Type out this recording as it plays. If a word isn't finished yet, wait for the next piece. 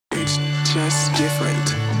just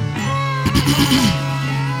different.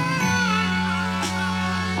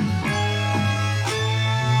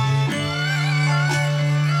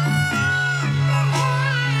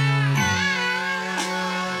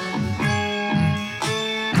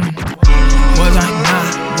 Was I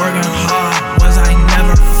not working hard? Was I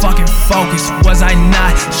never fucking focused? Was I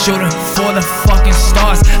not shooting for the fucking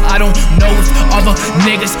stars? I don't know if other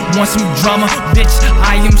niggas want some drama. Bitch,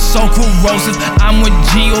 I am so corrosive. I'm with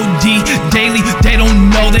G.O.D. daily. They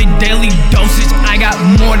don't know they daily dosage. I got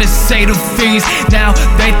more to say to fiends. Now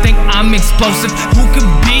they think I'm explosive. Who could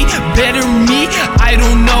be better me? I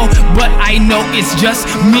don't know, but I know it's just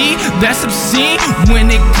me. That's obscene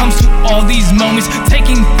when it comes to all these moments.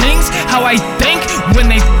 Taking things how I think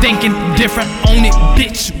when they thinking different. Own it,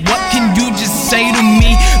 bitch. What can you just say to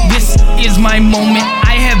me? This is my moment.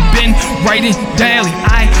 I have been writing daily.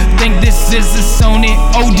 I think this is a Sony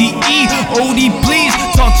ODE. OD, please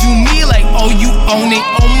talk to me like, oh, you own it.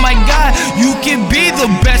 Oh my god, you can be the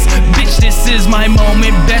best. Bitch, this is my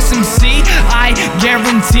moment. Best MC, I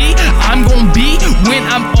guarantee I'm gon' be when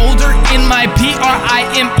I'm older in my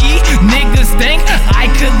PRIME. Niggas think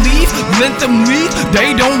I could leave, let them leave.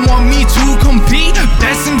 They don't want me to compete.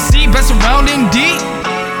 Best MC, best around indeed.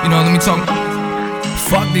 You know, let me talk.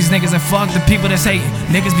 Fuck these niggas and fuck the people that say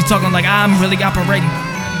niggas be talking like I'm really operating.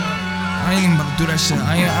 I ain't even about to do that shit.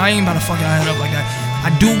 I ain't about to fucking head up like that.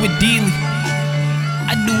 I do it daily.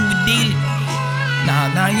 I do it daily.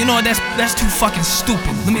 Nah, you know what? That's too fucking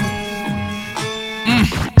stupid. Let me.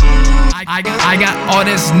 I got all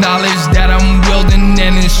this knowledge that I'm wielding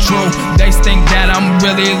and it's true. They think that I'm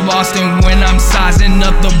really lost, and when I'm sizing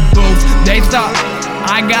up the booth, they thought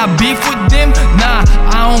I got beef with them. Nah,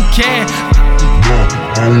 I don't care.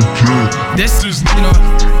 This is, you know,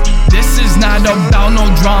 this is not about no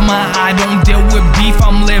drama. I don't deal with beef,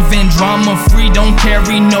 I'm living drama free. Don't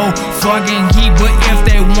carry no fucking heat, but if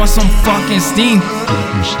they want some fucking steam,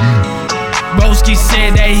 Broski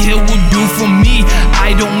said that he will do for me.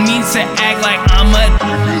 I don't mean to act like I'm a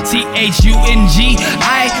THUNG.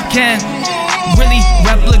 I can really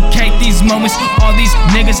replicate these moments. All these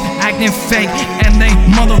niggas acting fake and they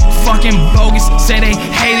motherfucking bogus. Say they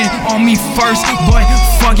hated on me first, but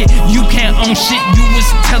fuck it, you can't own shit. You was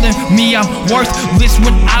telling me I'm worthless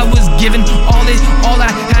when I was giving all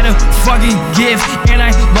I had to fucking give, and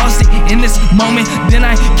I lost it in this moment. Then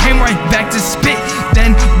I came right back to spit.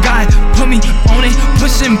 Then God put me on it,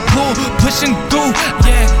 push and pull, pushing through.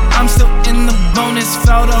 Yeah, I'm still in the bonus.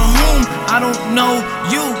 Felt a whom I don't know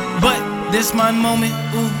you, but this my moment.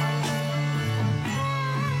 Ooh.